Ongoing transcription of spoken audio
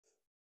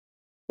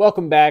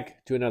Welcome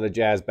back to another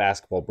Jazz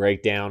basketball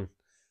breakdown.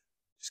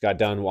 Just got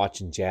done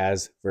watching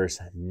Jazz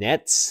versus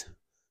Nets.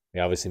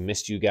 We obviously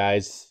missed you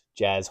guys.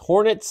 Jazz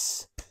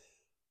Hornets.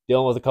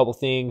 Dealing with a couple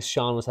things.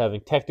 Sean was having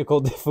technical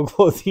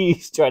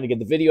difficulties trying to get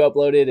the video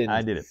uploaded, and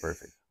I did it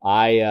perfect.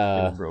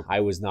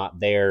 I was not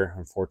there.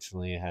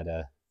 Unfortunately, I had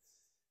a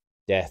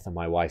death on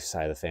my wife's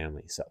side of the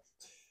family. So,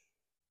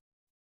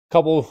 a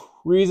couple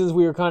reasons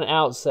we were kind of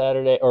out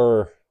Saturday,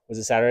 or was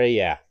it Saturday?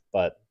 Yeah,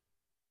 but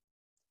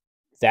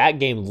that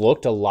game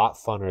looked a lot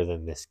funner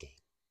than this game.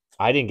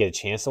 I didn't get a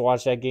chance to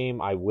watch that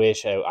game. I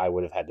wish I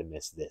would have had to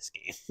miss this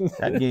game.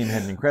 That game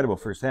had an incredible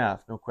first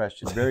half, no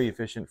question. Very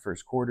efficient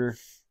first quarter.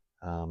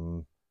 We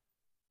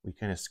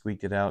kind of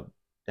squeaked it out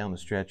down the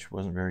stretch.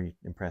 Wasn't very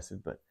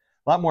impressive, but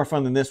a lot more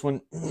fun than this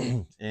one.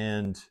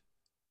 And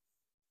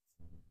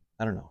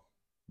I don't know,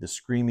 the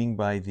screaming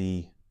by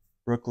the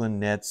Brooklyn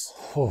Nets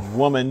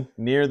woman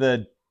near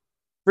the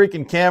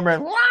freaking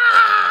camera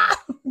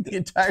the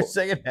entire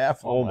second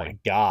half. Oh my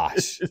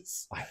gosh.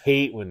 I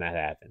hate when that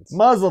happens.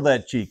 Muzzle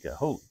that chica.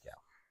 Holy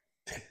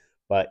cow.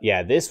 But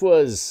yeah, this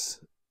was,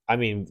 I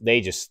mean,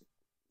 they just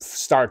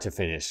start to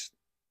finish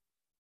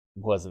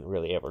wasn't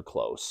really ever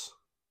close.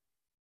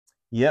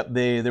 Yep,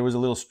 there was a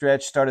little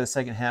stretch, start of the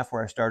second half,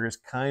 where our starters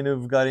kind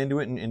of got into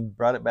it and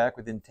brought it back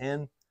within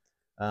 10.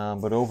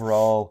 But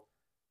overall,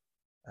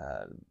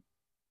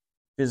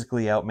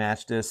 physically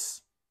outmatched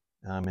us,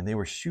 and they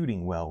were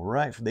shooting well.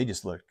 Right, they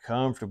just looked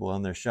comfortable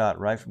on their shot.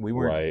 We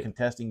weren't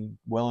contesting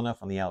well enough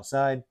on the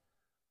outside.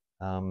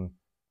 And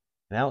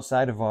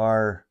outside of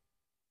our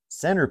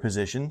center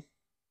position,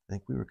 I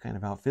think we were kind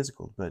of out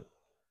physical. But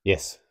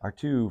yes, our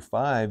two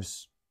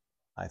fives,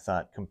 I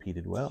thought,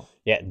 competed well.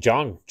 Yeah,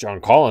 John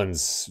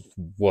Collins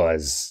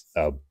was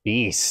a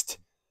beast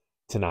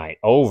tonight,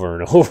 over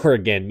and over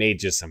again, made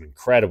just some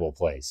incredible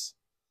plays.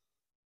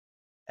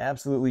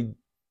 Absolutely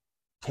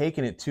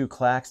taking it to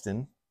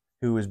Claxton,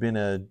 who has been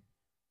a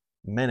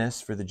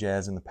menace for the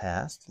Jazz in the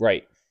past.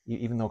 Right.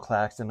 Even though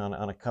Claxton,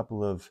 on a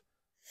couple of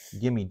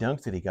gimme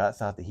dunks that he got,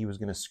 thought that he was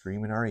going to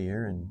scream in our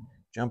ear and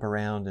jump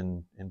around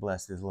and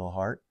bless his little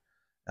heart.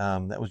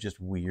 That was just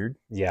weird.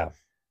 Yeah.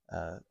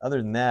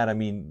 Other than that, I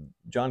mean,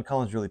 John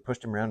Collins really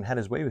pushed him around and had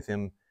his way with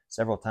him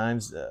several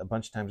times. A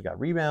bunch of times got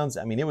rebounds.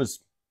 I mean, it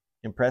was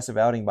impressive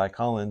outing by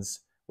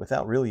Collins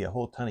without really a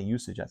whole ton of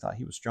usage. I thought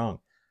he was strong.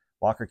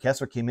 Walker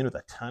Kessler came in with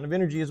a ton of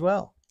energy as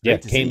well. Yeah,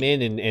 came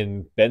in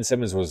and Ben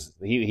Simmons was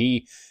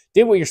he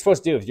did what you're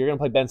supposed to do. If you're going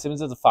to play Ben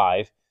Simmons as a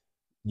 5,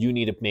 you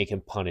need to make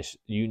him punish.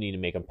 You need to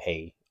make him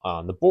pay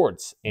on the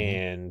boards. Mm-hmm.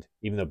 And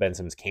even though Ben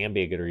Simmons can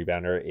be a good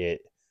rebounder,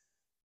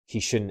 he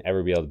shouldn't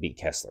ever be able to beat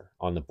Kessler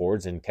on the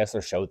boards, and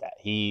Kessler showed that.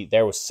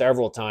 There was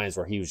several times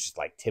where he was just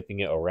like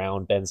tipping it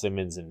around Ben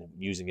Simmons and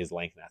using his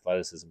length and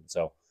athleticism.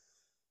 So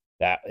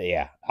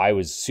I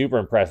was super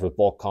impressed with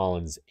both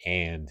Collins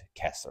and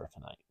Kessler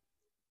tonight.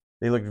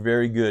 They looked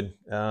very good.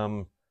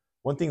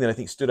 One thing that I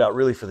think stood out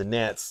really for the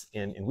Nets,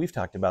 and we've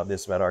talked about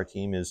this about our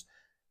team, is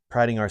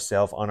priding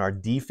ourselves on our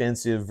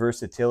defensive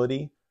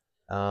versatility.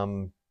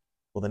 Well,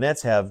 the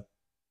Nets have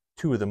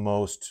two of the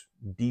most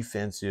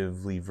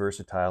defensively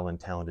versatile and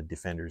talented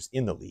defenders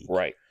in the league.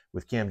 Right.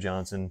 With Cam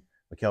Johnson,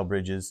 Mikal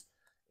Bridges,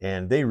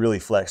 and they really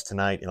flexed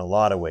tonight in a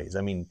lot of ways.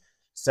 I mean,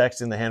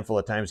 Sexton, the handful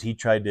of times he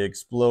tried to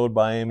explode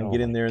by him and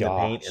get in there in the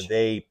paint, and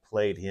they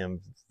played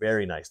him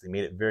very nicely,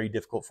 made it very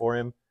difficult for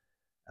him.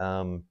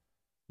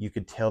 You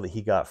could tell that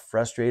he got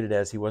frustrated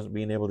as he wasn't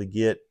being able to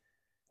get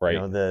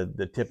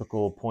the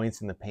typical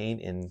points in the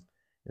paint and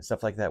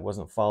stuff like that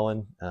wasn't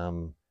falling.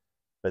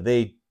 But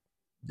they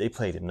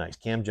played him nice.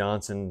 Cam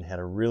Johnson had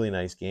a really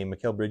nice game.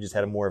 Mikal Bridges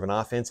had a more of an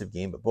offensive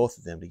game, but both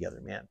of them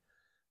together, man,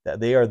 that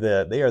they are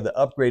the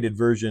upgraded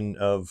version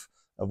of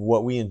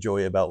what we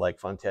enjoy about like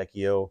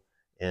Fontecchio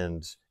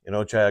and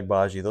Ochai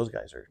Agbaji. Those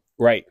guys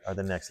are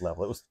the next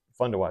level. It was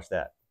fun to watch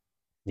that.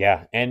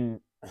 Yeah, and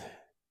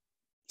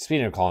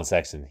speaking of Colin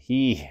Sexton,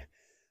 he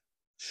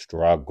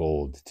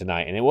struggled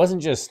tonight, and it wasn't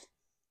just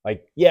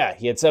like, yeah,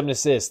 he had 7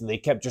 assists, and they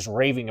kept just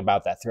raving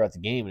about that throughout the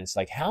game. And it's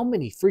like, how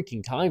many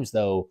freaking times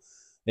though?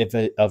 If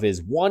of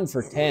his 1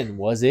 for 10,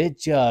 was it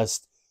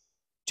just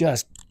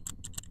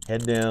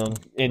head down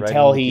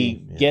until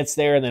he gets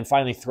there and then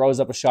finally throws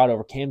up a shot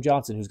over Cam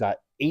Johnson, who's got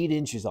 8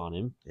 inches on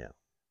him. Yeah.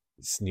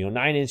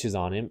 9 inches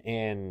on him,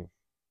 and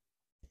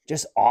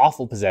just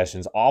awful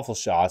possessions, awful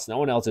shots. No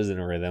one else is in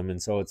a rhythm.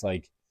 And so it's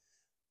like,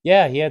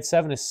 yeah, he had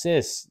 7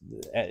 assists.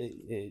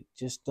 It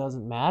just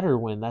doesn't matter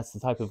when that's the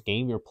type of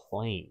game you're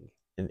playing.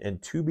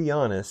 And to be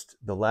honest,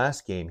 the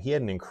last game, he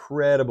had an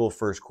incredible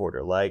first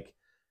quarter, like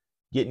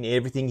getting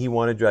everything he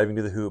wanted, driving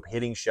to the hoop,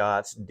 hitting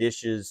shots,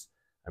 dishes.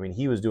 I mean,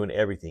 he was doing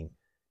everything.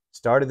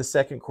 Started the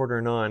second quarter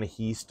and on,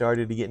 he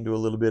started to get into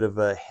a little bit of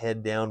a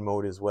head-down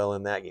mode as well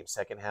in that game.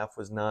 Second half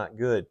was not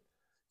good.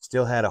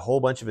 Still had a whole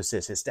bunch of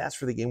assists. His stats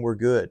for the game were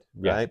good,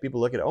 right? People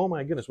look at it, oh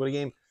my goodness, what a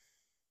game.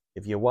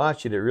 If you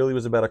watch it, it really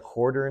was about a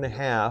quarter and a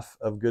half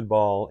of good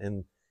ball,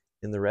 and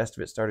the rest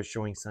of it started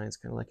showing signs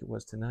kind of like it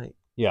was tonight.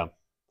 Yeah.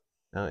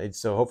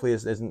 So hopefully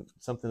this isn't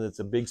something that's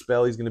a big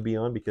spell he's going to be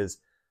on, because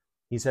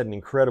he's had an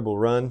incredible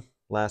run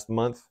last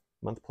month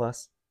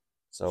plus.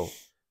 So,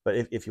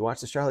 but if you watch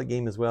the Charlotte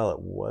game as well, it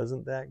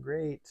wasn't that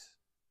great.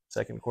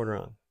 Second quarter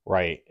on.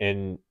 Right.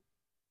 And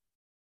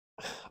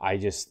I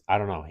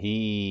don't know.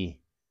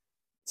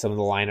 Some of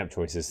the lineup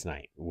choices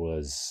tonight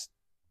was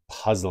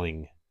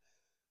puzzling,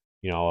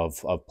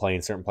 of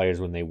playing certain players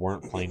when they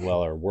weren't playing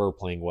well or were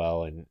playing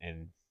well.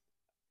 And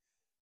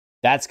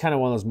that's kind of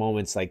one of those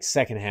moments, like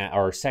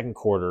second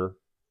quarter,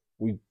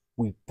 we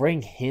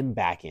bring him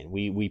back in.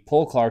 We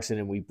pull Clarkson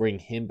and we bring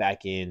him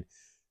back in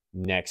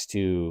next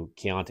to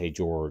Keyonte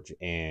George,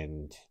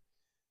 and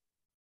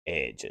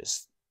it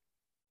just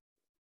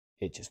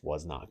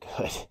was not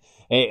good.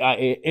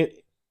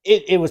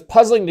 It was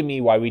puzzling to me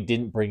why we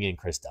didn't bring in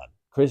Chris Dunn.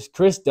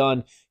 Chris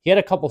Dunn, he had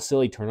a couple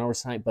silly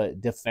turnovers tonight, but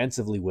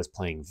defensively was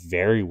playing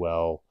very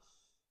well.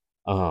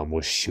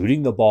 Was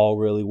shooting the ball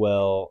really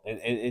well,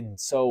 and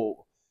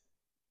so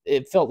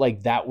it felt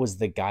like that was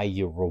the guy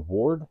you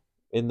reward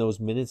in those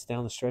minutes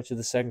down the stretch of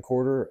the second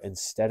quarter,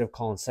 instead of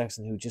Colin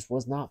Sexton, who just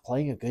was not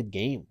playing a good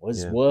game,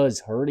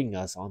 was hurting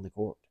us on the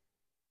court.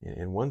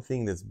 And one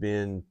thing that's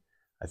been,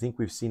 I think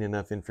we've seen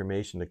enough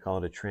information to call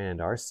it a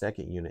trend. Our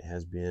second unit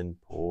has been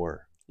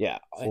poor. Yeah.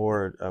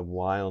 For a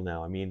while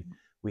now. I mean,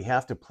 we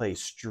have to play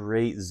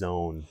straight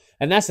zone.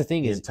 And that's the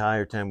thing, the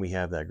entire time we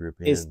have that group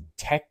in. Is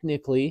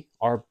technically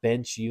our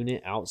bench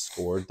unit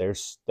outscored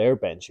their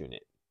bench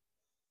unit.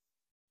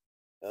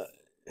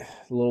 A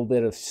little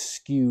bit of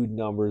skewed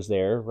numbers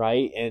there,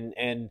 right?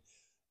 And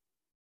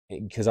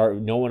because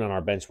no one on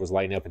our bench was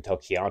lighting up until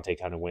Keyonte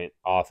kind of went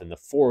off in the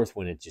fourth,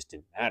 when it just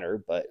didn't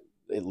matter, but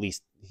at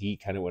least he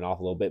kind of went off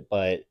a little bit.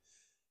 But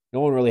no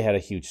one really had a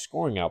huge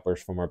scoring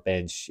outburst from our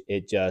bench.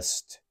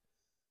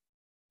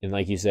 And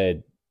like you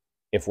said,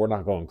 if we're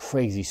not going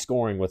crazy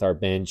scoring with our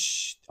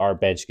bench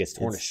gets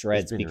torn to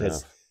shreds,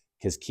 because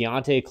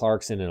Keyonte,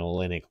 Clarkson, and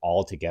Olynyk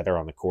all together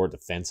on the court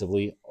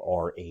defensively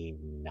are a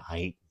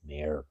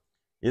nightmare.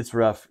 It's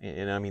rough,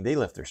 and I mean, they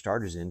left their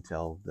starters in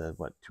till the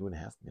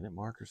 2.5 minute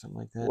mark or something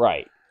like that.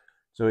 Right.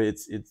 So it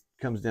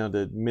comes down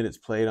to minutes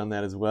played on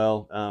that as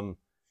well.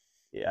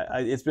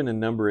 It's been a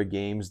number of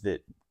games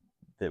that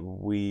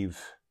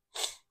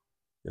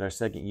our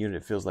second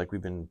unit, it feels like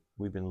we've been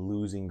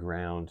losing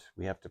ground.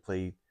 We have to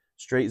play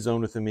straight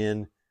zone with them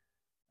in.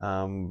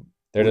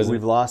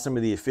 We've lost some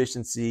of the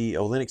efficiency.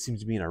 Olynyk seems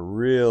to be in a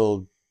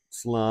real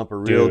slump, a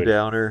real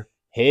downer.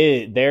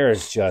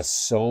 There's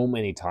just so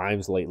many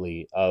times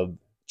lately of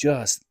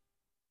just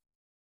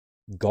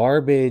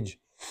garbage,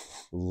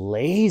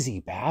 lazy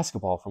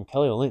basketball from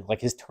Kelly Olynyk. Like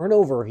his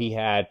turnover he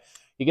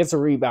gets a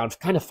rebound,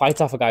 kind of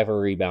fights off a guy for a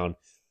rebound,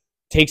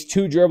 takes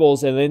 2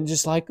 dribbles, and then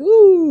just like,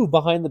 ooh,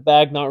 behind the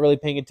back, not really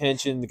paying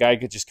attention. The guy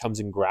just comes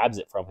and grabs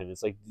it from him.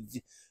 It's like,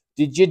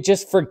 did you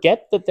just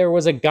forget that there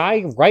was a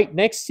guy right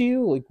next to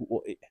you? Like,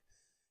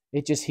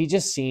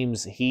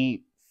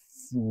 he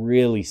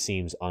really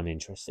seems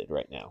uninterested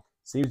right now.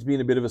 Seems to be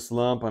in a bit of a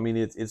slump. I mean,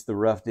 it's the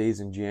rough days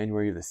in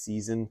January of the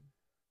season,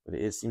 but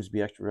it seems to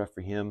be extra rough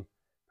for him.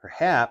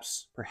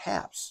 Perhaps,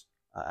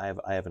 I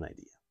have an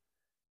idea.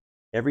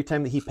 Every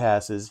time that he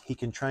passes, he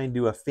can try and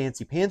do a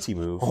fancy-pantsy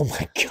move. Oh,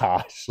 my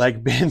gosh.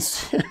 Like Ben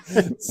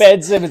Simmons.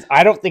 Ben Simmons.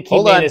 I don't think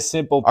he made a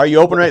simple... Are you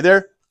open right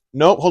there?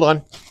 Nope, hold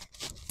on.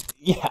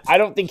 Yeah, I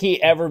don't think he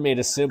ever made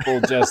a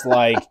simple just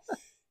like...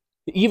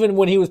 Even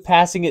when he was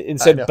passing it and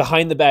said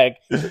behind the back,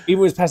 even when he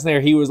was passing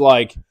there, he was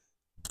like...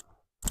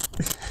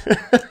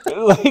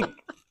 like,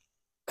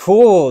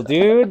 cool,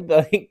 dude.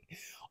 Like,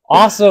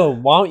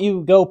 awesome. Why don't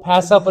you go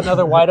pass up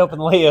another wide open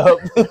layup?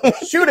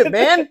 Shoot it,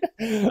 man.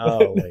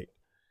 Oh, wait.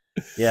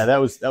 Yeah, that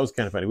was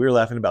kind of funny. We were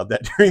laughing about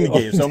that during the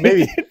game, so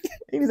maybe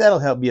that'll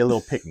help be a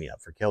little pick me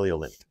up for Kelly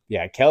Olynyk.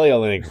 Yeah, Kelly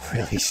Olynyk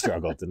really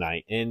struggled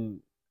tonight,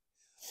 and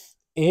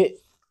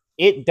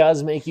it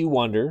does make you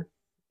wonder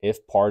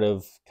if part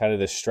of kind of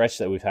the stretch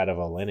that we've had of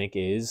Olynyk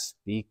is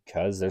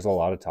because there's a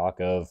lot of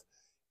talk of,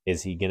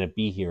 is he going to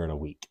be here in a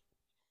week?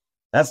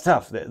 That's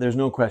tough. There's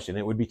no question.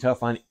 It would be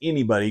tough on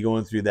anybody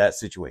going through that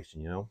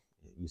situation. You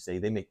say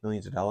they make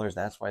millions of dollars,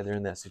 that's why they're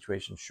in that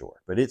situation,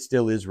 sure, but it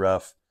still is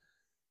rough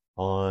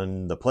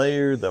on the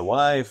player, the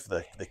wife,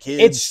 the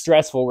kids. It's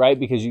stressful, right?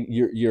 Because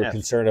you're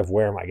concerned of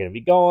where am I going to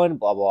be going,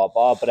 blah, blah,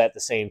 blah. But at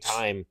the same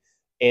time,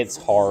 it's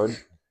hard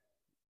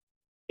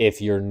if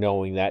you're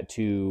knowing that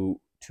to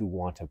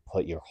want to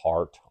put your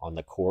heart on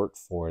the court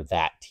for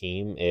that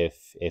team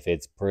if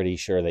it's pretty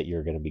sure that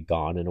you're going to be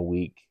gone in a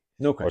week.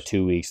 No question. Or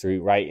 2 weeks, 3,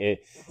 right?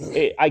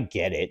 I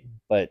get it,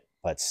 but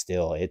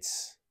still, it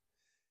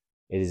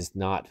has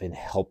not been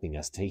helping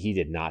us. He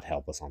did not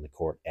help us on the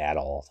court at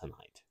all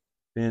tonight.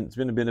 It's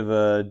been a bit of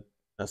a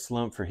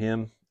slump for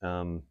him,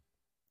 and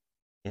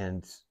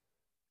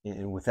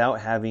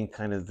without having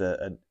kind of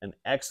an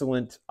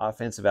excellent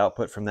offensive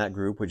output from that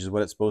group, which is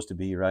what it's supposed to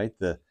be, right?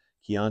 The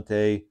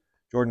Keyonte,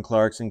 Jordan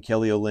Clarkson,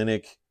 Kelly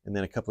Olynyk, and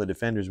then a couple of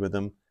defenders with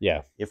them.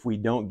 Yeah. If we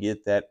don't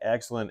get that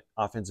excellent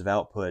offensive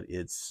output,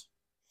 it's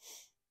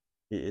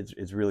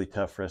really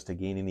tough for us to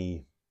gain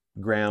any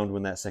ground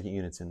when that second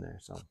unit's in there.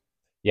 So.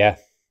 Yeah,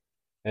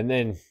 and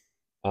then.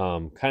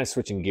 Kind of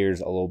switching gears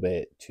a little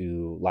bit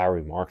to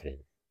Lauri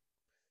Markkanen.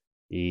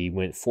 He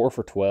went 4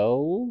 for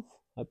 12,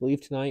 I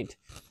believe, tonight.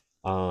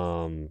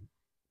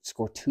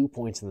 Scored 2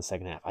 points in the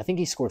second half. I think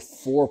he scored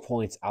 4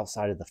 points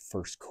outside of the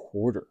first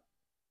quarter.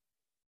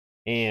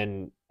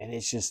 And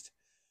it's just,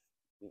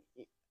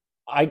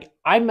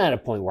 I'm at a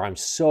point where I'm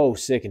so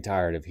sick and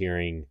tired of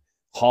hearing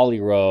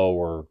Holly Rowe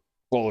or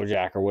Bowler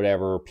Jack or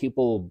whatever,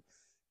 people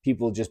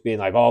just being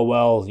like, oh,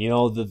 well, you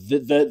know,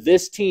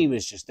 this team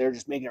is just, they're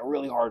just making it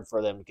really hard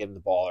for them to get him the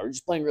ball, or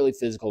just playing really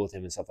physical with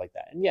him and stuff like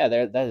that. And yeah,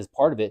 that is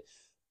part of it.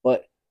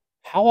 But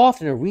how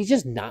often are we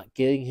just not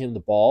getting him the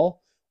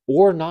ball,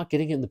 or not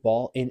getting him the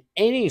ball in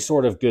any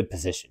sort of good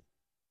position?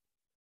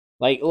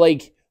 Like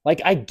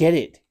I get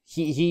it.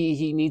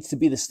 He needs to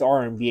be the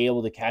star and be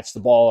able to catch the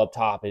ball up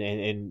top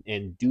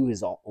and do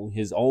his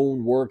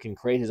own work and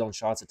create his own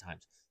shots at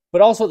times.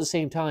 But also at the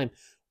same time,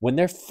 when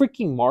they're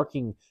freaking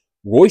marking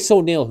Royce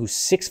O'Neal, who's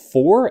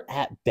 6'4"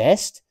 at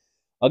best,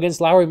 against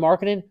Lauri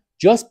Markkanen,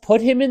 just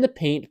put him in the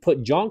paint,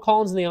 put John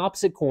Collins in the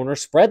opposite corner,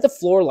 spread the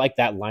floor like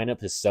that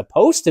lineup is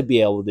supposed to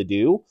be able to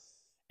do,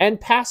 and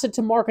pass it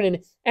to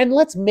Markkanen. And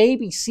let's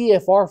maybe see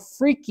if our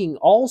freaking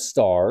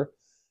all-star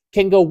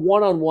can go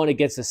one-on-one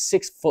against a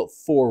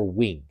 6'4"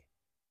 wing.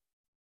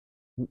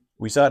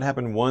 We saw it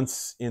happen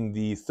once in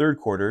the third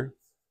quarter.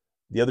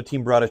 The other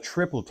team brought a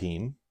triple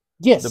team.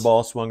 Yes. The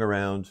ball swung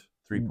around,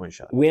 3-point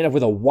shot. We ended up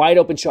with a wide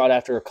open shot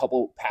after a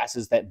couple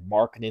passes that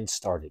Markkanen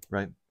started.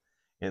 Right.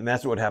 And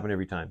that's what happened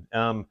every time.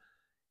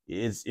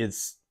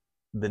 It's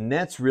the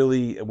Nets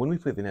really, when we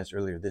played the Nets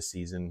earlier this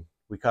season,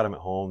 we caught them at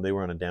home. They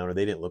were on a downer.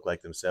 They didn't look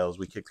like themselves.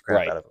 We kicked the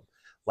crap out of them.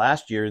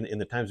 Last year, in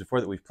the times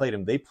before that we've played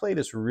them, they played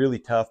us really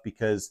tough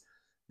because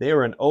they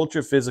were an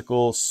ultra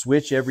physical,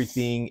 switch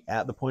everything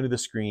at the point of the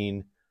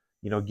screen,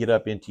 get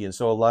up into you. And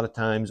so a lot of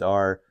times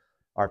our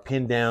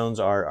pin downs,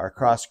 our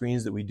cross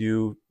screens that we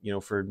do,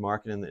 for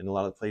Markkanen and a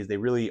lot of the plays, they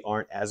really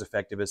aren't as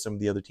effective as some of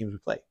the other teams we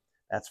play.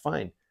 That's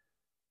fine.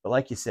 But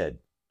like you said,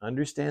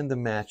 understand the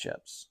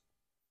matchups.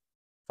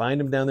 Find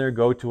him down there,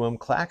 go to him.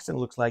 Claxton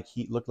looked like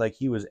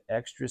he was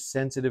extra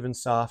sensitive and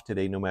soft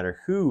today, no matter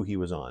who he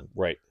was on.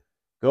 Right.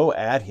 Go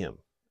at him.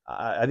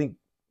 I think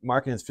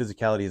Markkanen's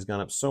physicality has gone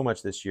up so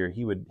much this year,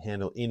 he would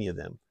handle any of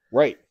them.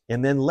 Right.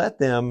 And then let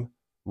them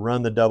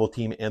run the double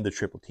team and the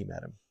triple team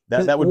at him.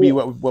 That would be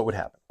what would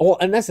happen. Oh,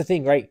 and that's the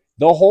thing, right?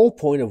 The whole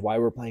point of why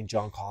we're playing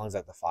John Collins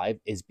at the 5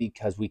 is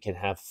because we can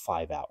have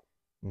 5 out.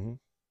 Mm-hmm.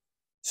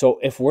 So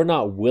if we're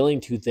not willing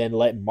to then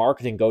let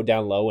Markkanen go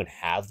down low and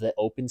have the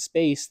open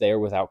space there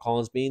without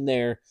Collins being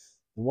there,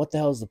 then what the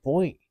hell is the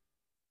point?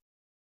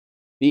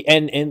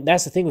 And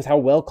that's the thing with how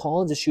well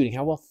Collins is shooting,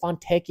 how well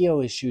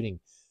Fontecchio is shooting,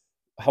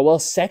 how well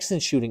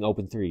Sexton's shooting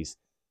open threes.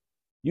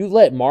 You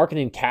let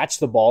Markkanen catch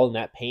the ball in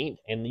that paint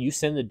and you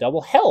send the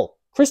double. Hell,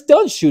 Chris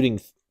Dunn's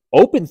shooting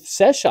open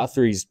set shot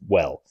threes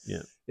well.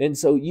 Yeah. And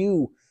so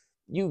you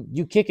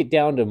kick it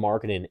down to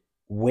Markkanen.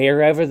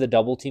 Wherever the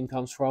double team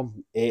comes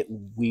from,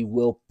 we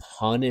will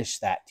punish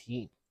that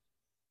team.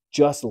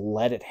 Just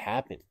let it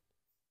happen.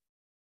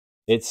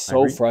 It's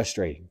so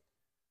frustrating.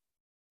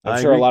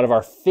 I'm sure a lot of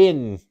our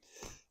Finn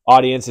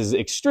audience is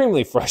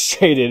extremely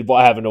frustrated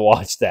by having to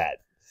watch that.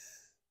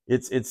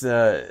 It's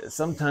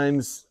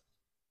sometimes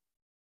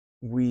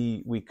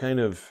we kind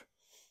of,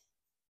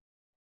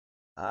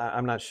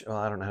 I'm not sure,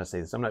 I don't know how to say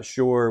this. I'm not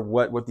sure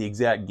what the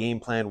exact game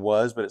plan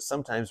was, but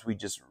sometimes we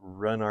just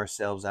run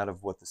ourselves out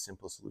of what the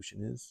simple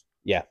solution is.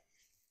 Yeah.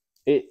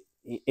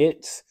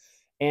 It's,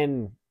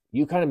 and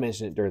you kind of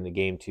mentioned it during the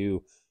game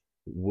too.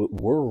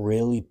 We're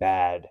really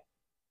bad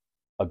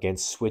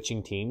against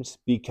switching teams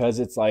because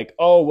it's like,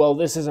 oh, well,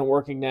 this isn't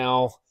working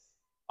now.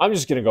 I'm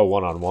just going to go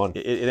one-on-one.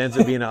 It ends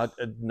up being a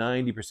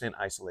 90%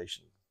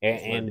 isolation.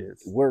 And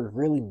we're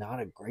really not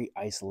a great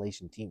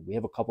isolation team. We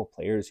have a couple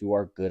players who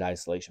are good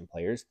isolation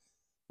players,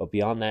 but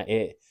beyond that,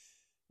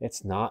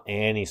 it's not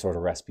any sort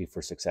of recipe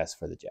for success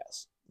for the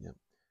Jazz. Yeah.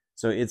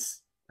 So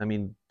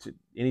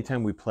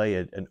anytime we play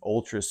an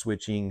ultra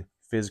switching,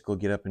 physical,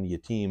 get up into your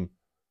team,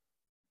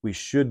 we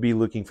should be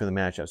looking for the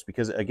matchups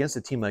because against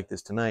a team like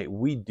this tonight,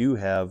 we do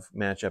have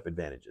matchup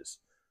advantages.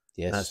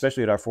 Yes.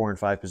 Especially at our 4 and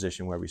 5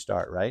 position where we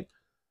start, right?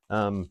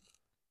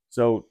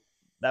 So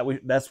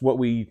that's what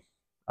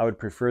I would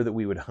prefer that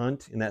we would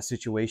hunt in that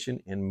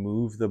situation and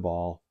move the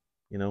ball,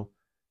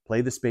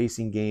 play the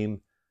spacing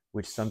game,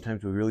 which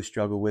sometimes we really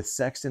struggle with.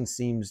 Sexton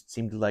seemed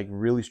to like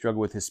really struggle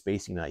with his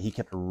spacing tonight. He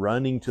kept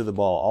running to the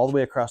ball all the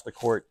way across the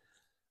court.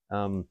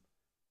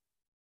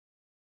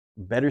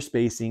 Better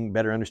spacing,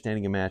 better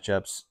understanding of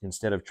matchups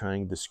instead of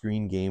trying the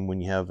screen game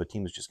when you have a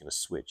team that's just going to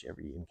switch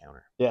every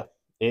encounter. Yeah,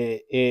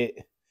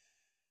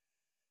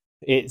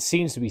 it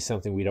seems to be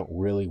something we don't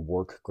really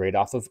work great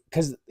off of.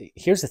 Because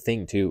here's the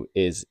thing, too,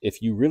 is if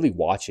you really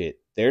watch it,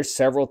 there's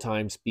several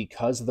times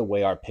because of the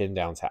way our pin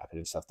downs happen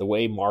and stuff, the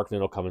way Markkanen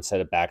will come and set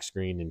a back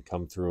screen and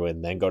come through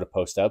and then go to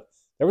post up.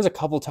 There was a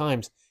couple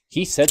times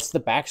he sets the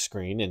back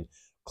screen and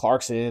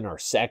Clarkson or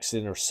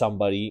Sexton or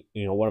somebody,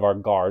 one of our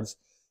guards,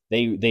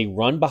 they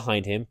run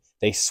behind him,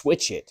 they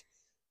switch it.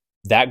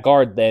 That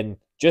guard then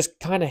just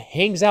kind of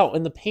hangs out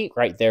in the paint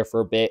right there for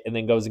a bit and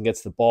then goes and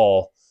gets the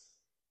ball.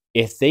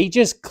 If they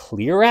just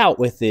clear out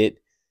with it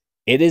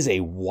it is a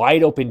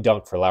wide open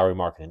dunk for Lauri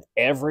Markkanen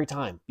every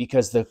time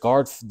because the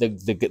guard,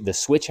 the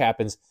switch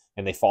happens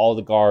and they follow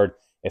the guard.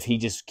 If he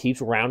just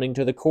keeps rounding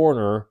to the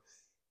corner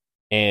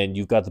and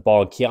you've got the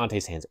ball in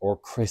Keontae's hands or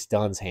Chris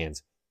Dunn's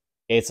hands,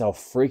 it's a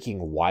freaking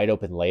wide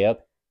open layup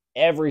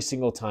every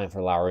single time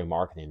for Lauri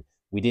Markkanen.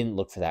 We didn't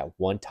look for that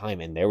one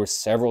time, and there were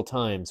several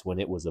times when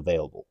it was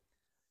available.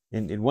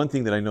 And one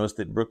thing that I noticed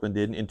that Brooklyn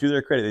did, and to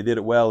their credit, they did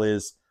it well,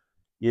 is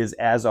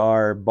as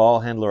our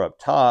ball handler up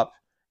top,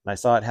 and I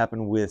saw it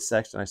happen with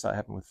Sexton, I saw it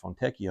happen with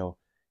Fontecchio,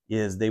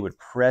 is they would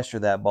pressure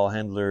that ball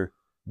handler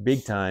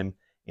big time,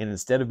 and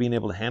instead of being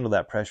able to handle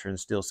that pressure and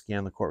still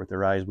scan the court with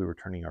their eyes, we were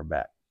turning our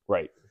back.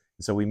 Right.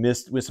 So we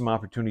missed with some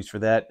opportunities for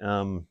that,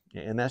 and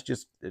that's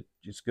just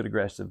good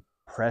aggressive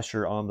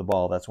pressure on the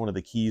ball. That's one of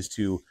the keys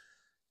to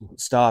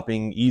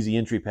stopping easy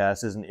entry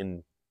passes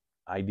and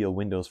ideal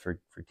windows for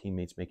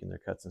teammates making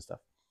their cuts and stuff.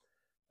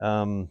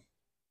 I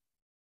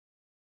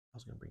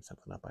was going to bring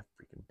something up. I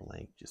freaking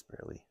blanked just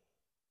barely.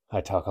 I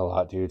talk a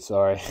lot, dude.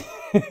 Sorry.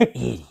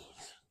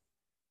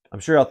 I'm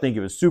sure I'll think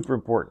it was super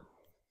important.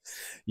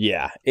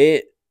 Yeah,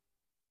 it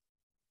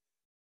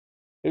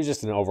was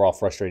just an overall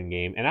frustrating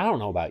game. And I don't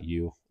know about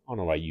you. I don't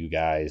know about you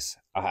guys.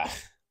 I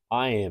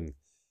am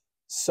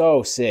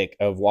so sick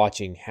of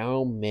watching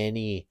how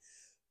many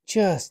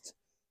just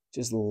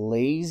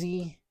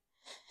lazy,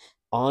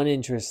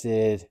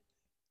 uninterested,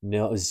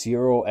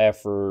 zero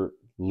effort,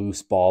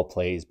 loose ball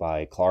plays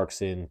by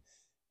Clarkson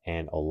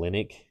and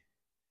Olynyk.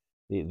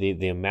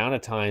 The amount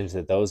of times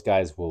that those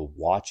guys will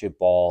watch a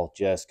ball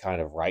just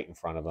kind of right in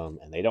front of them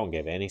and they don't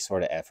give any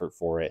sort of effort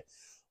for it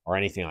or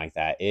anything like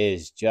that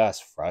is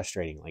just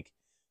frustrating.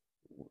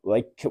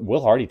 Like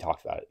Will Hardy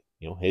talked about it.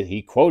 You know,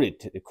 he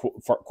quoted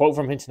quote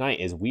from him tonight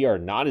is, "We are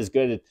not as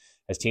good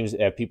as teams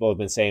people have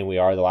been saying we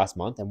are the last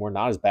month, and we're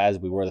not as bad as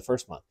we were the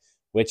first month."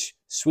 Which,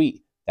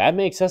 sweet, that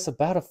makes us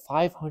about a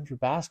 500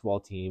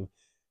 basketball team.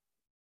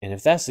 And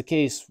if that's the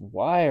case,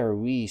 why are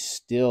we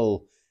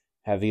still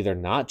have either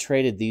not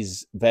traded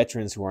these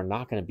veterans who are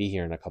not going to be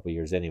here in a couple of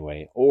years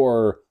anyway,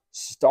 or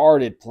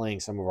started playing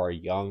some of our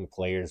young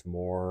players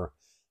more,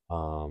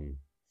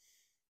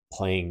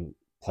 playing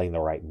the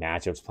right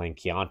matchups, playing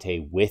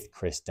Keontae with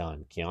Chris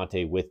Dunn,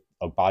 Keontae with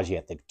Agbaji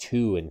at the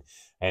 2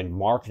 and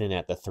Markkanen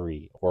at the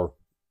 3, or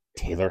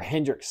Taylor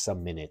Hendricks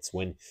some minutes.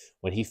 When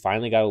he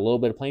finally got a little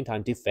bit of playing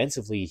time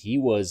defensively, he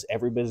was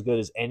every bit as good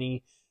as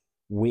any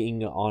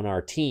wing on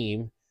our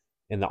team,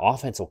 and the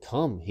offense will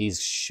come. He's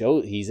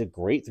a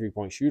great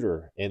 3-point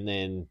shooter. And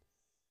then,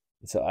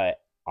 so I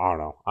don't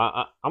know.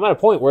 I'm at a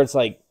point where it's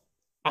like,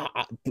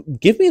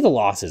 give me the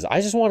losses.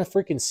 I just want to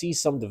freaking see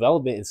some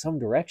development in some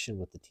direction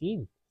with the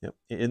team. Yep,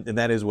 and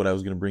that is what I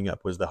was going to bring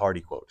up, was the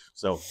Hardy quote.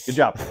 So good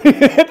job.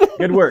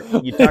 Good work.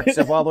 You talked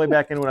yourself all the way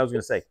back into what I was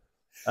going to say.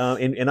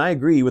 And I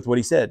agree with what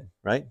he said,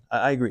 right?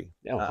 I agree.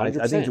 Yeah, I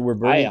think we were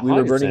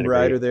burning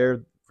brighter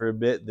there for a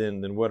bit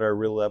than what our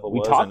real level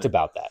was. We talked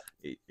about that.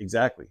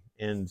 Exactly.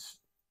 And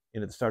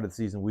at the start of the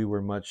season, we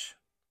were much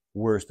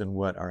worse than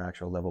what our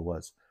actual level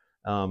was.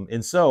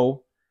 And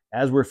so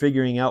as we're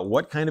figuring out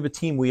what kind of a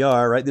team we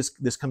are, right,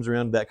 this comes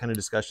around to that kind of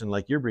discussion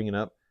like you're bringing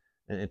up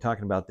and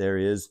talking about there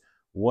is,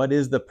 what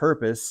is the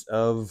purpose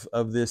of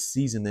this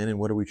season then, and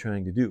what are we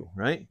trying to do,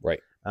 right? Right.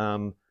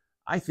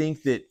 I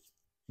think that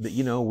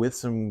with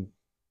some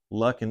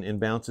luck and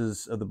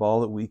bounces of the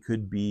ball, that we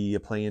could be a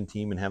play-in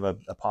team and have a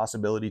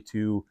possibility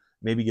to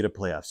maybe get a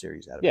playoff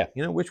series out of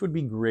it. Which would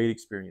be great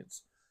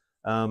experience.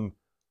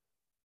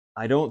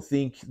 I don't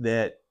think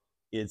that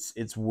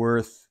it's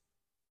worth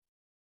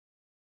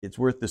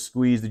the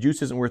squeeze. The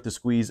juice isn't worth the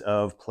squeeze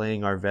of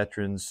playing our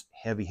veterans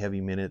heavy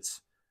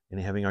minutes and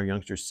having our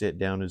youngsters sit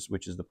down,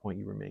 which is the point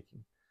you were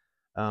making.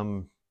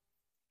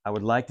 I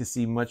would like to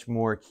see much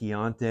more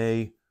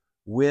Keontae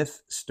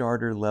with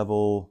starter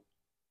level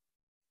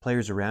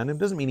players around him.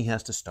 Doesn't mean he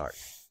has to start,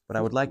 but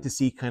I would like to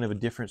see kind of a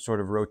different sort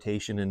of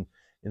rotation and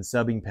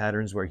subbing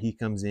patterns where he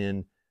comes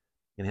in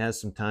and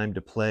has some time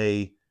to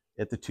play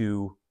at the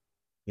 2,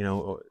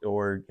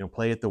 or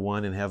play at the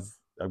 1 and have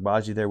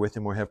Agbaji there with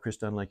him, or have Chris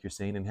Dunn, like you're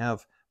saying, and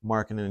have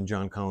Markkanen and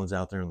John Collins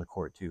out there on the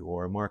court too,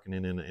 or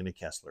Markkanen and a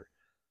Kessler.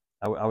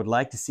 I would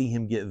like to see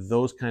him get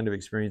those kind of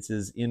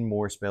experiences in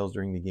more spells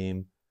during the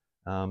game.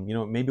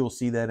 Maybe we'll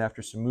see that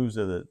after some moves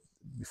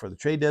before the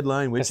trade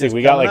deadline. We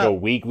got like a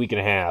week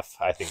and a half,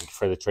 I think,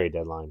 for the trade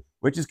deadline,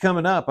 which is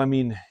coming up. I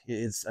mean,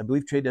 I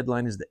believe trade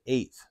deadline is the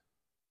 8th.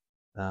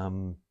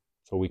 So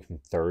a week from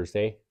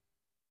Thursday.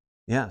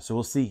 Yeah, so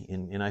we'll see.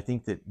 And I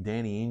think that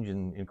Danny Ainge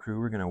and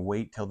crew are going to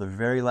wait till the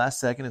very last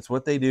second. It's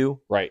what they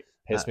do. Right.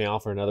 Piss me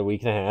off for another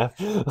week and a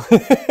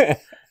half.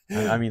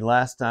 I mean,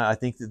 last time I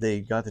think that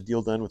they got the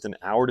deal done with an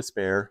hour to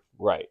spare.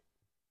 Right.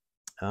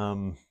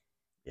 Yeah.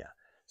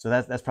 So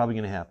that's probably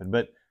going to happen.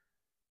 But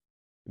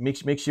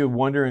it makes you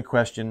wonder and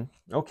question,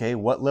 okay,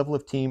 what level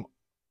of team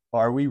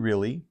are we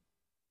really?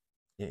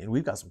 And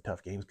we've got some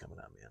tough games coming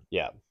up, man.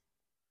 Yeah.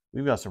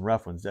 We've got some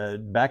rough ones.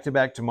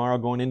 Back-to-back tomorrow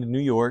going into New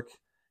York.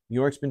 New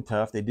York's been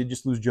tough. They did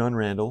just lose John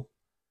Randall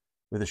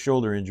with a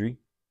shoulder injury.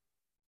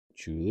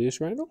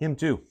 Julius Randle? Him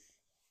too.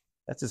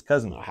 That's his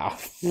cousin. Wow.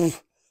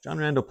 John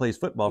Randall plays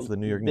football for the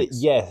New York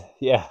Knicks.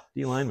 Yeah.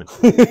 D lineman.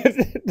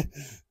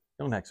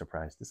 Don't act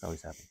surprised. This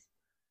always happens.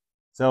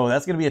 So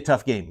that's going to be a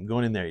tough game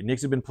going in there.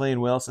 Knicks have been playing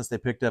well since they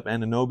picked up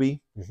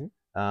Anunoby.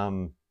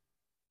 So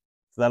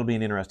that'll be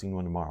an interesting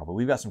one tomorrow. But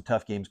we've got some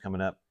tough games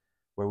coming up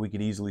where we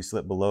could easily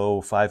slip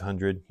below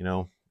 500,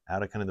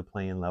 out of kind of the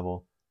play-in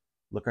level.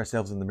 Look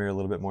ourselves in the mirror a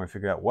little bit more and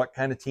figure out what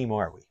kind of team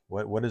are we?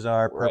 What is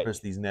our purpose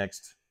these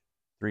next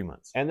 3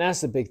 months? And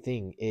that's the big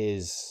thing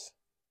is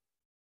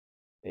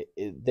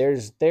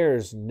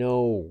there's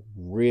no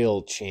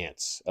real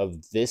chance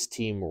of this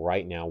team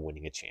right now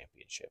winning a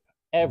championship.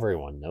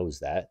 Everyone knows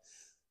that.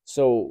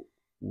 So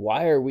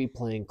why are we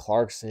playing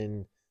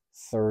Clarkson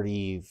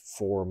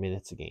 34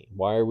 minutes a game?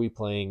 Why are we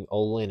playing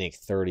Olynyk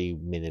 30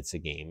 minutes a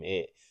game?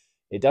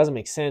 It doesn't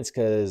make sense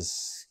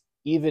because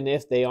even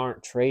if they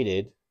aren't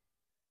traded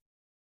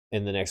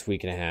in the next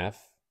week and a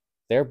half,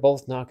 they're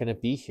both not going to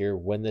be here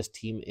when this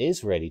team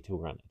is ready to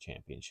run a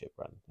championship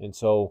run. And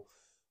so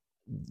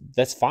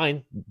that's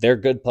fine. They're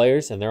good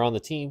players and they're on the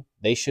team.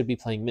 They should be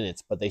playing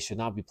minutes, but they should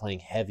not be playing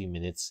heavy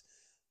minutes.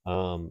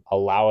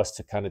 Allow us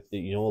to kind of,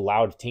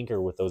 allow to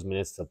tinker with those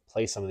minutes to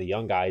play some of the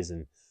young guys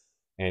and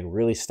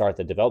really start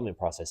the development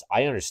process.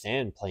 I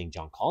understand playing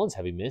John Collins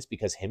heavy minutes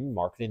because him and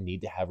Markkanen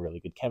need to have really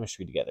good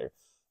chemistry together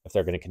if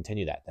they're going to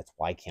continue that. That's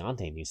why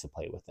Keontae needs to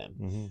play with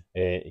them.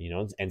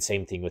 And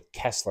same thing with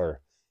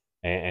Kessler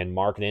and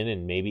Markkanen,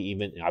 and maybe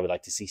even I would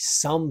like to see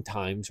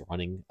sometimes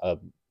running a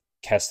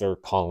Kessler,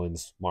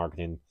 Collins,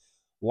 Markkanen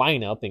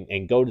lineup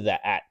and go to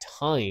that at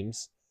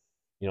times,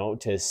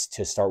 to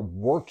start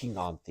working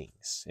on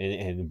things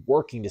and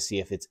working to see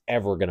if it's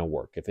ever going to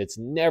work. If it's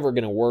never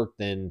going to work,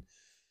 then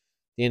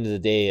at the end of the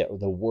day,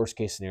 the worst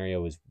case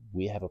scenario is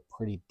we have a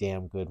pretty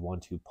damn good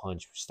 1-2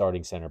 punch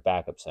starting center,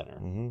 backup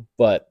center.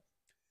 But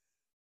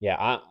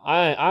yeah,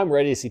 I'm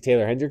ready to see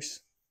Taylor Hendricks.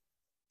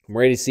 I'm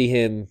ready to see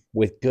him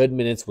with good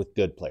minutes with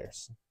good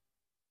players.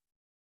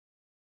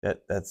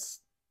 That's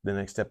the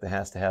next step that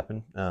has to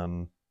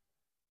happen.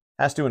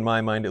 Has to, in my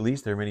mind, at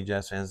least. There are many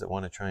Jazz fans that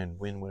want to try and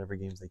win whatever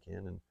games they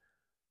can, and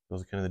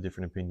those are kind of the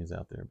different opinions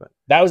out there. But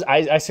that was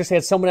I seriously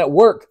had someone at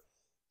work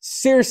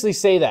seriously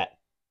say that.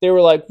 They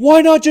were like, "Why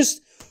not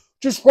just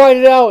write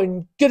it out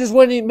and get as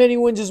many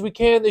wins as we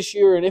can this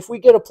year? And if we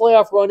get a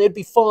playoff run, it'd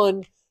be fun."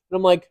 And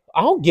I'm like,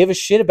 I don't give a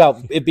shit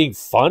about it being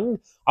fun.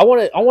 I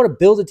want to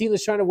build a team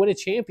that's trying to win a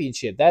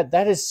championship.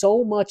 That is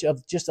so much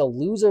of just a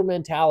loser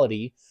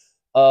mentality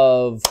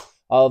of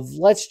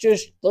let's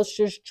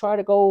just try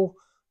to go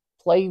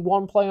play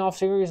one playoff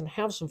series and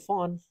have some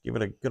fun. Give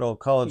it a good old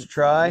college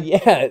try.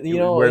 Yeah,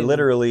 where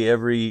literally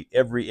every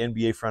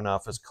NBA front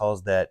office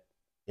calls that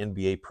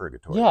NBA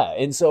purgatory. Yeah,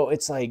 and so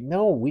it's like,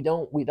 no, we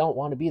don't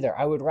want to be there.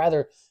 I would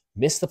rather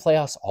miss the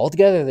playoffs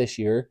altogether this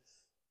year,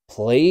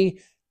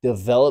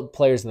 develop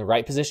players in the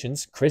right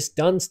positions. Chris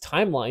Dunn's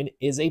timeline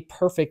is a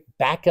perfect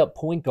backup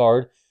point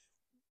guard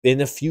in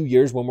a few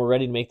years when we're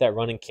ready to make that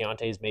run and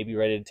Keontae is maybe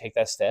ready to take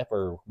that step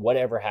or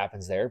whatever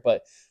happens there.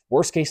 But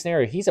worst case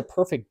scenario, he's a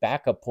perfect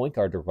backup point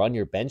guard to run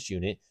your bench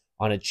unit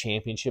on a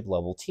championship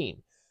level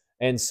team.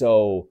 And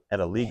so at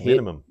a league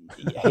minimum,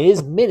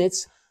 his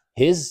minutes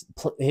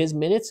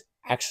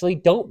actually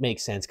don't make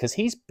sense because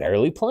he's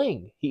barely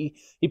playing. He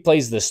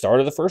plays the start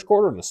of the first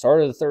quarter and the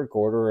start of the third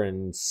quarter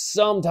and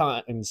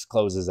sometimes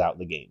closes out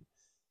the game.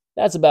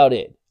 That's about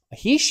it.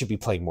 He should be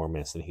playing more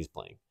minutes than he's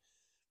playing.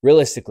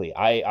 Realistically,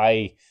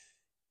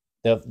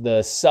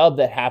 the sub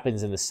that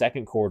happens in the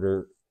second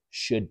quarter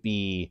should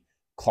be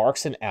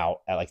Clarkson out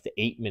at like the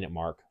 8-minute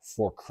mark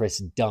for Chris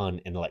Dunn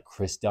and let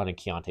Chris Dunn and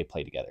Keontae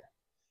play together.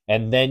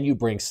 And then you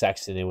bring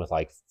Sexton in with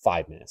like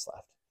 5 minutes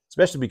left.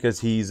 Especially because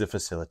he's a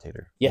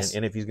facilitator. Yes.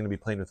 And if he's going to be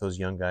playing with those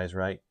young guys,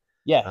 right?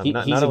 Yeah, he's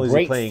not only a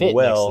great is he playing fit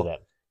well, next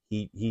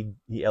to them.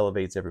 He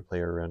elevates every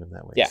player around him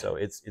that way. Yeah. So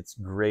it's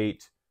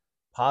great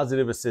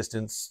positive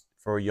assistance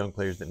for young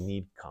players that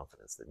need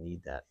confidence, that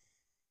need that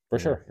for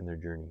sure in their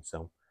journey.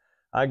 So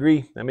I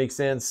agree. That makes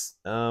sense.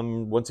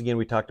 Once again,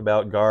 we talked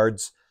about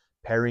guards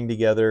pairing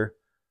together,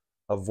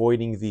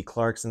 avoiding the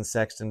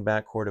Clarkson-Sexton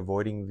backcourt,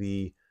 avoiding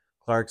the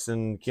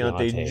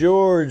Clarkson-Keontae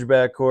George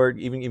backcourt.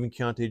 Even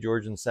Keontae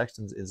George and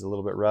Sexton is a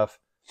little bit rough.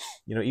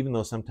 Even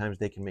though sometimes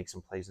they can make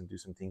some plays and do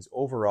some things,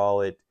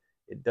 overall it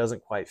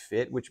doesn't quite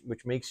fit, which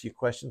makes you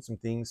question some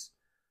things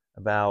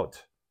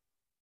about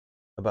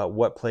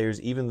what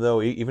players, even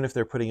if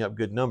they're putting up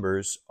good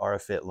numbers, are a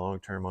fit long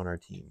term on our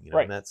team.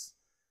 Right. And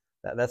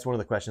that's one of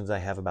the questions I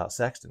have about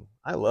Sexton.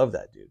 I love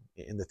that dude,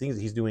 and the things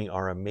that he's doing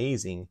are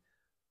amazing.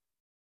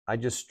 I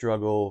just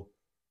struggle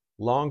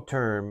long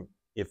term.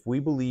 If we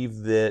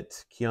believe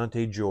that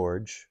Keontae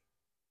George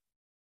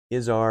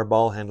is our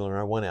ball handler,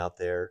 our one out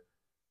there,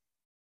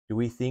 do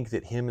we think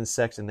that him and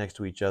Sexton next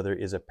to each other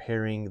is a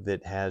pairing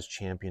that has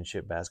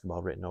championship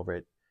basketball written over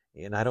it?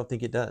 And I don't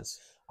think it does.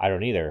 I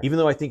don't either. Even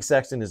though I think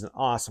Sexton is an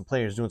awesome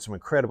player, he's doing some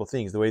incredible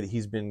things, the way that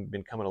he's been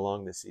coming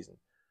along this season.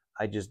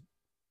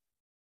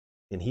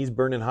 And he's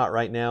burning hot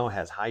right now,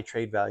 has high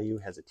trade value,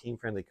 has a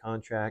team-friendly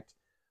contract,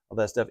 all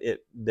that stuff.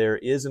 There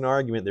is an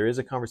argument, there is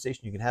a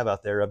conversation you can have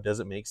out there of, does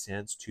it make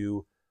sense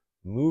to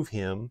move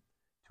him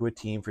to a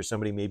team for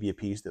somebody, maybe a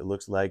piece that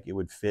looks like it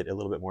would fit a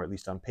little bit more, at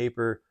least on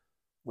paper,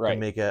 right, to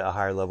make a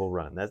higher level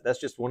run. That's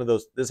just one of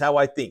those. This is how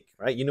I think,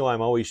 right? You know,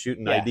 I'm always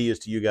shooting ideas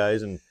to you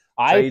guys and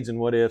trades and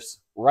what ifs.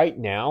 Right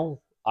now,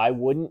 I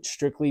wouldn't,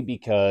 strictly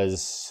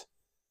because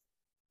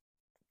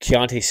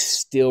Keontae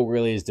still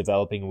really is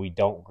developing. We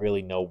don't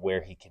really know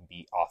where he can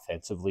be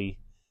offensively,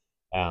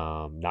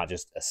 not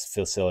just as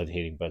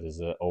facilitating, but as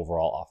an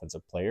overall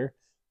offensive player.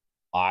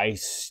 I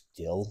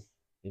still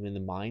am in the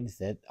mind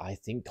that I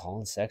think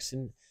Collin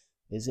Sexton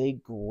is a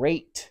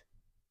great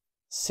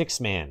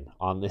six-man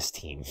on this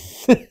team.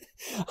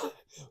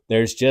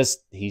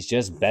 He's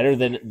just better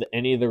than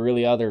any of the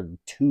really other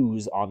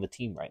twos on the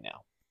team right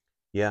now.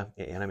 Yeah,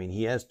 and I mean,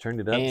 he has turned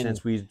it up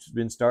since we've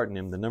been starting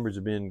him. The numbers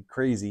have been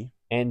crazy.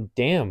 And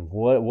damn,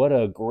 what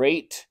a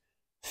great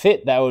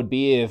fit that would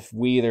be if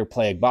we either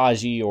play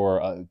Agbaji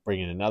or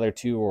bring in another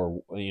two,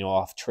 or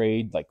off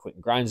trade like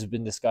Quentin Grimes has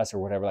been discussed or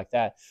whatever like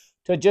that,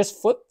 to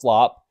just flip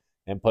flop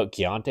and put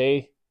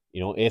Keontae.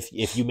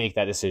 If you make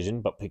that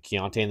decision, but put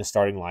Keontae in the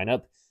starting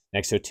lineup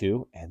next to a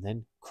two, and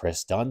then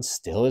Chris Dunn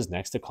still is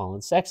next to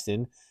Collin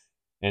Sexton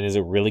and is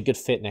a really good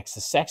fit next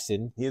to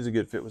Sexton. He is a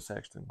good fit with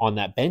Sexton on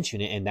that bench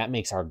unit, and that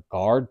makes our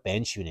guard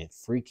bench unit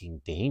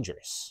freaking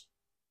dangerous.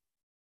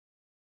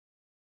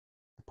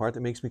 The part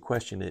that makes me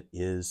question it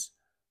is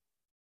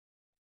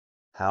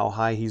how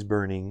high he's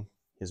burning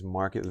his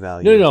market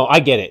value. No, I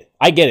get it.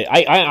 I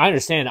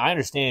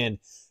understand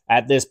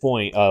at this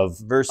point of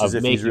if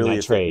making he's really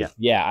that trade.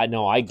 Yeah, I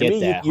know. I get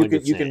that.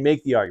 You can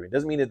make the argument.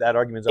 Doesn't mean that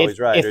argument's always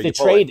right.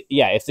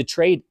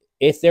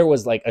 If there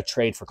was like a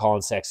trade for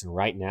Collin Sexton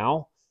right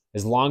now,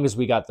 as long as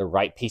we got the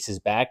right pieces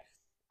back,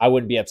 I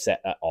wouldn't be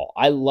upset at all.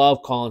 I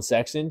love Collin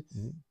Sexton,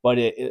 but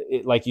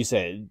it like you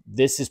said,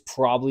 this is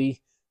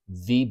probably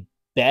the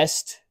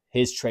best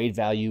his trade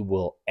value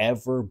will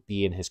ever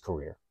be in his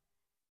career.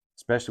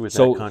 Especially with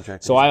that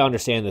contract. So I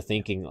understand the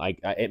thinking. Like,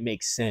 it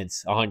makes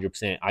sense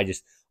 100%.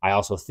 I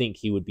also think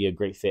he would be a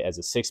great fit as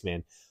a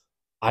six-man.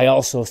 I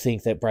also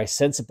think that Bryce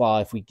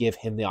Sensabaugh, if we give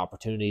him the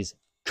opportunities,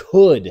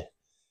 could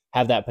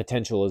have that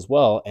potential as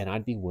well, and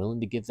I'd be willing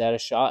to give that a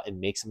shot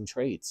and make some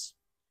trades.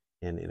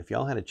 And if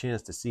y'all had a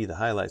chance to see the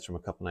highlights from a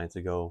couple nights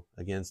ago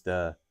against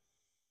the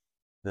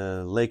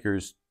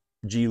Lakers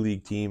G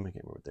League team, I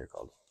can't remember what they're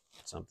called.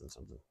 Something.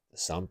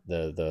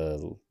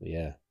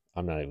 Yeah.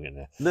 I'm not even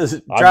gonna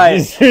try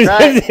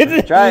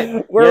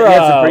it. We're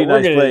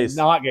gonna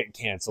not get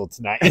canceled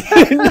tonight.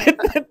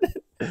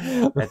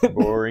 That's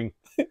boring.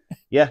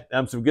 Yeah,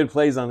 some good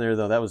plays on there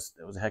though. That was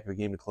a heck of a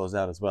game to close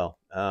out as well.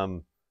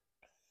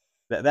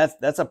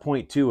 That's a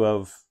point too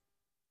of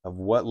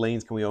what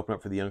lanes can we open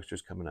up for the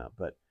youngsters coming up.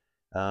 But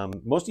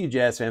most of you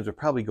Jazz fans would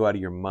probably go out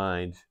of your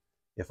mind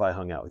if I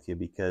hung out with you,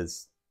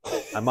 because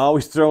I'm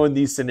always throwing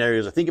these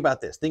scenarios. Think about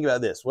this.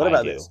 What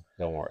about this?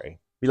 Don't worry.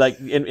 Be like,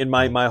 in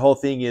my whole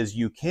thing is,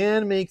 you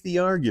can make the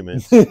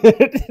argument.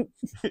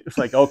 It's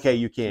like, okay,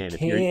 you can. If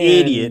you're an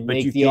idiot, but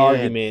you can.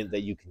 Argument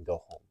that you can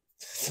go home.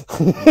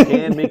 You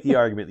can make the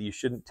argument that you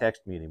shouldn't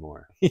text me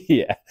anymore.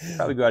 Yeah.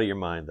 Probably go out of your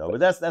mind though. But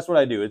that's what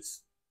I do. I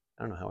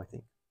don't know how I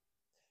think.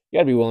 You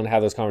got to be willing to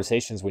have those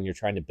conversations when you're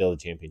trying to build a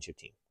championship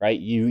team, right?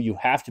 You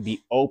have to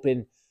be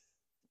open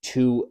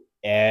to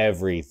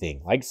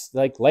everything. Like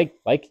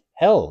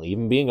hell,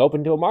 even being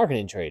open to a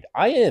marketing trade.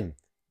 I am.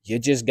 You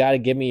just got to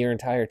give me your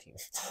entire team.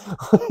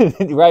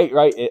 right?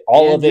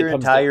 All of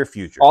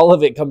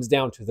it comes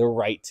down to the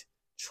right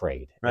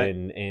trade. Right.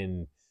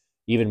 And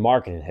even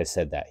marketing has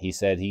said that. He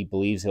said he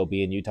believes he'll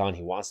be in Utah and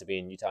he wants to be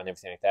in Utah and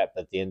everything like that.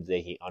 But at the end of the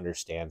day, he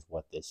understands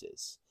what this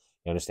is.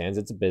 He understands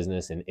it's a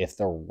business. And if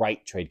the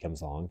right trade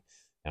comes along,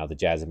 now the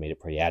Jazz have made it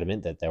pretty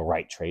adamant that the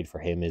right trade for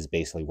him is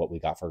basically what we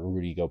got for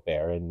Rudy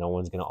Gobert. And no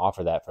one's going to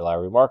offer that for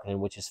Lauri Markkanen,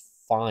 which is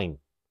fine.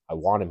 I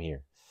want him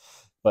here.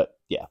 But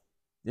yeah.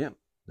 Yeah.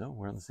 No,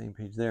 we're on the same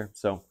page there.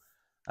 So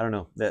I don't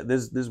know.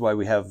 This is why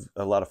we have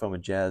a lot of fun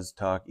with Jazz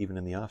talk, even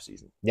in the off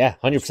season. Yeah,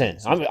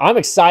 100%. I'm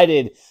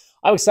excited.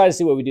 I'm excited to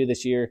see what we do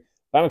this year.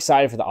 But I'm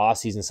excited for the off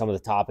season. Some of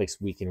the topics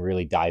we can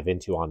really dive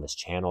into on this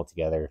channel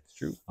together. It's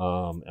true.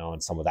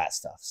 On some of that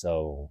stuff.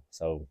 So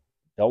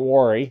don't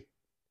worry.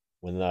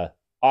 When the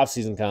off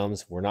season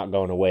comes, we're not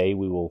going away.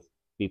 We will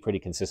be pretty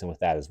consistent with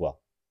that as well.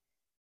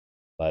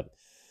 But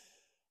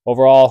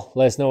overall,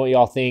 let us know what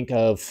y'all think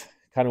of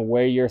kind of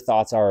where your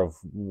thoughts are of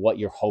what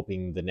you're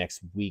hoping the next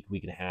week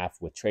and a half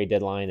with trade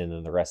deadline, and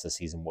then the rest of the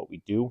season, what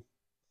we do.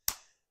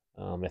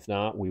 If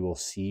not, we will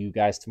see you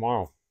guys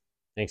tomorrow.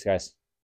 Thanks, guys.